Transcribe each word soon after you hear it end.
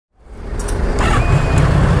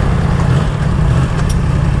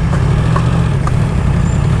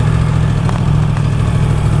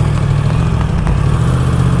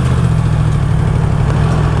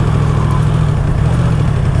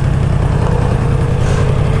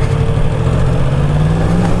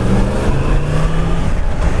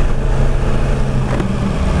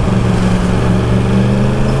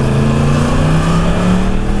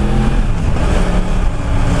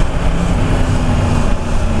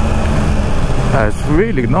It's a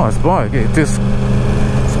really nice bike. It's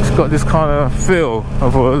got this kind of feel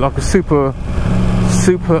of like a super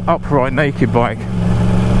upright naked bike.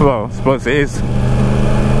 Well, I suppose it is.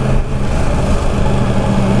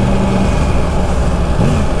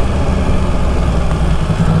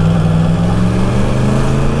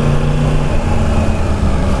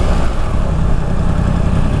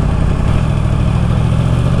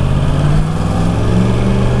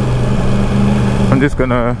 I'm just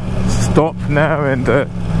gonna stop now and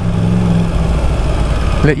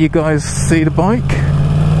let you guys see the bike.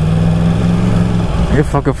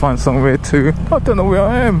 If I can find somewhere to, I don't know where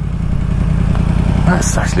I am.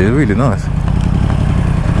 That's actually really nice.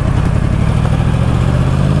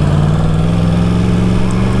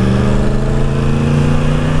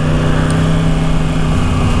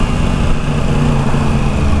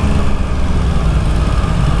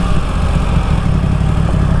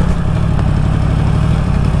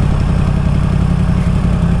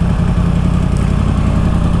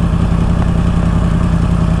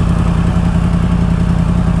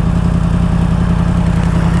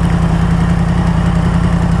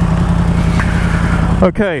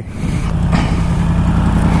 Okay,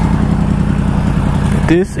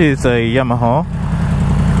 this is a Yamaha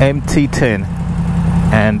MT10,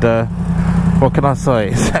 and what can I say?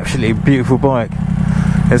 It's actually a beautiful bike.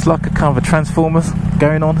 There's like a kind of a transformers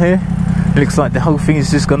going on here. It looks like the whole thing is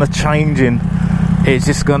just gonna change and it's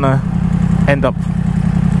just gonna end up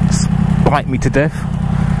bite me to death.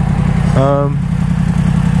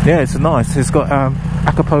 Yeah, it's nice. It's got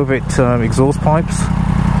Akrapovic exhaust pipes.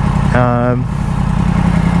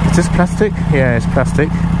 Is this plastic? Yeah, it's plastic.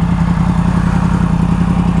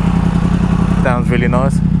 Sounds really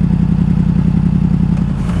nice.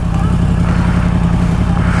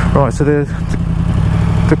 Right, so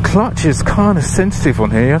the clutch is kind of sensitive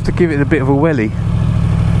on here. You have to give it a bit of a welly.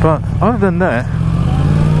 But other than that,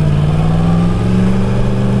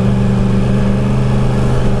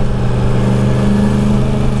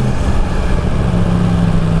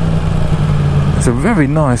 it's a very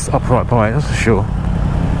nice upright bike, that's for sure.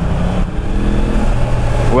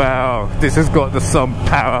 Wow, this has got some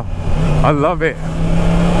power. I love it.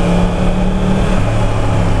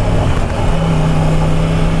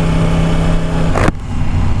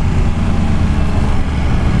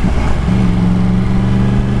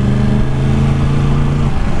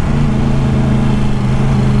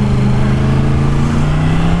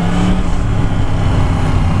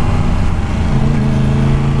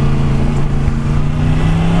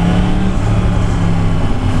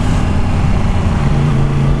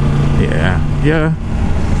 Yeah,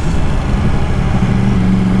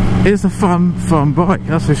 it's a fun bike,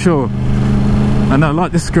 that's for sure. And I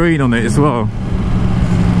like the screen on it as well.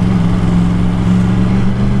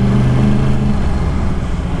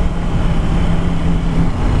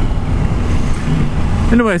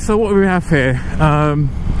 Anyway, so what do we have here?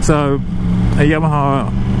 So a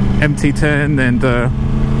Yamaha MT10, and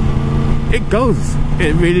it goes.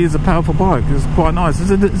 It really is a powerful bike. It's quite nice.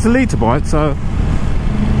 It's a litre bike, so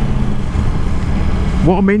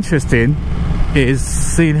what I'm interested in is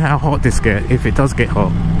seeing how hot this gets, if it does get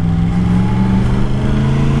hot.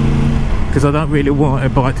 Because I don't really want a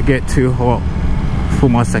bike to get too hot for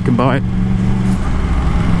my second bike.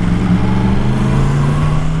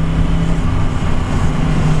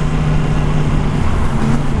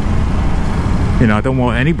 You know, I don't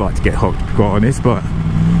want any bike to get hot, to be quite honest, but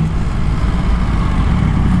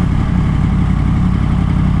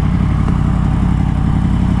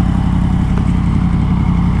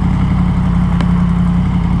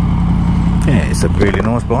it's a really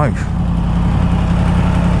nice bike.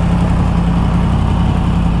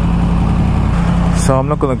 So I'm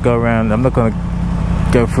not going to go around, I'm not going to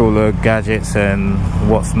go through all the gadgets and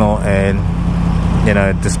what's not, and you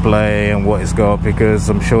know, display and what it's got, because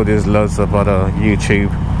I'm sure there's loads of other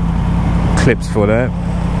YouTube clips for that.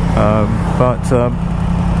 But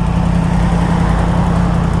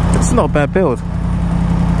it's not a bad build.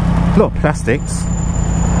 A lot of plastics.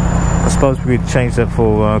 I suppose we could change that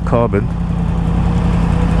for carbon.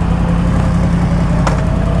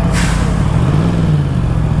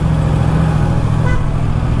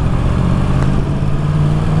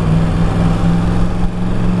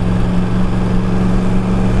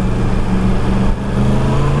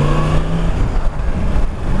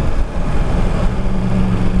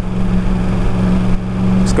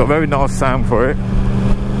 It's got a very nice sound for it.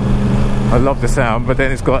 I love the sound, but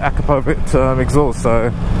then it's got Akrapovic exhaust,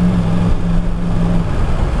 so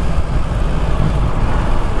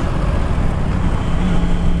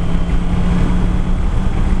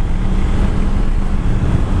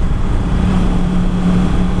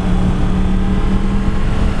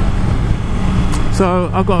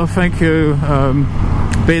So I've got to thank you,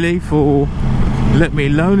 Billy, for letting me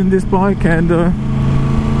loan in this bike, and in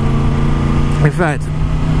fact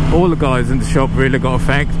all the guys in the shop really got to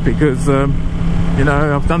thank, because you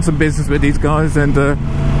know, I've done some business with these guys, and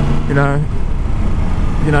you know,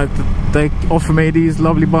 they offer me these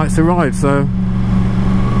lovely bikes to ride. So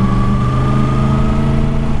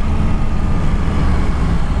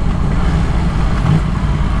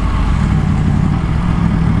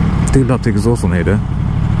I do love the exhaust on here though.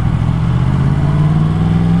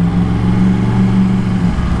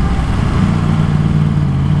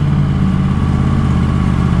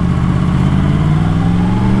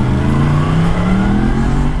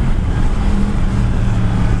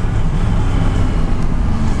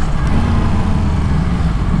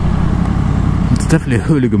 It's definitely a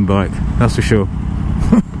hooligan bike, that's for sure.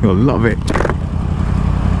 You'll love it.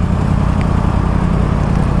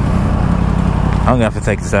 I'm gonna have to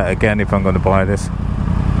take this out again if I'm gonna buy this.